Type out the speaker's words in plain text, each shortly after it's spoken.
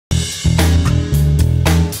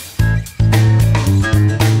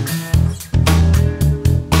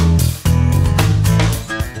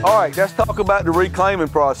right, let's talk about the reclaiming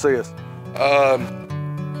process.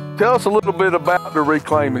 Tell us a little bit about the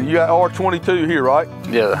reclaiming. You got R22 here, right?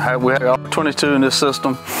 Yeah, we have R22 in this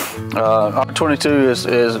system. R22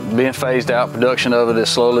 is being phased out. Production of it has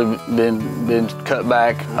slowly been cut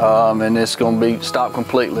back, and it's going to be stopped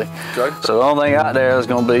completely. Okay. So the only thing out there is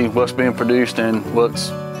going to be what's being produced and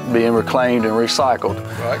what's being reclaimed and recycled.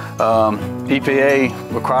 Right.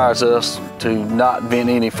 EPA requires us to not vent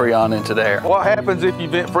any Freon into the air. What happens if you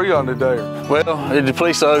vent Freon into the air? Well, it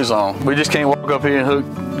depletes the ozone. We just can't walk up here and hook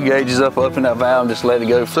the gauges up in that valve and just let it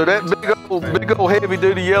go. So that big old heavy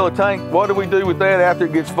duty yellow tank, what do we do with that after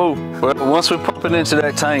it gets full? Well, once we pump it into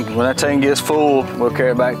that tank, when that tank gets full, we'll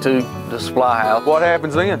carry it back to the supply house. What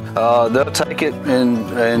happens then? They'll take it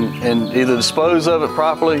and either dispose of it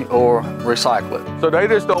properly or recycle it. So they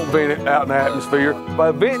just don't vent it out in the atmosphere.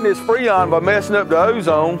 By venting this Freon, by messing up the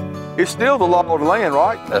ozone, it's still the law of the land,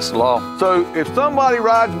 right? That's the law. So if somebody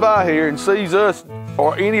rides by here and sees us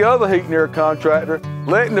or any other heat and air contractor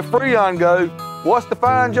letting the Freon go, what's the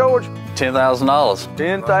fine, George? $10,000.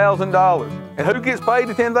 $10,000. And who gets paid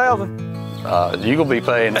the $10,000? You're gonna be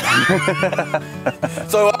paying it.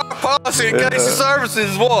 So our policy at Casey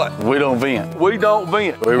Services is what? We don't vent. We don't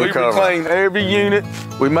vent. We reclaim every unit.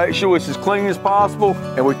 We make sure it's as clean as possible,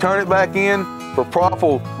 and we turn it back in for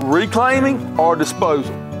proper reclaiming or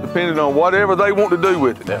disposal, depending on whatever they want to do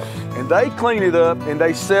with it. Yeah. And they clean it up and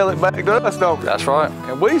they sell it back to us, don't they? That's right.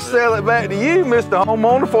 And we sell it back to you, Mr.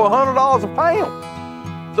 Homeowner, for $100 a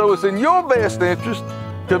pound. So it's in your best interest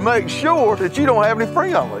to make sure that you don't have any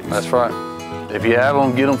Freon leaks. That's right. If you have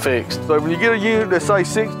them, get them fixed. So when you get a unit that's say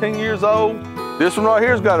 16 years old, this one right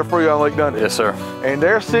here's got a Freon leak, doesn't it? Yes, sir. And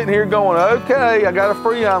they're sitting here going, okay, I got a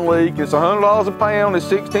Freon leak. It's $100 a pound. It's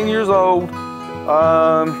 16 years old.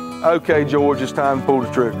 Okay, George, it's time to pull the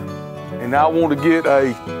trigger. And I want to get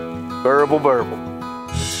a variable.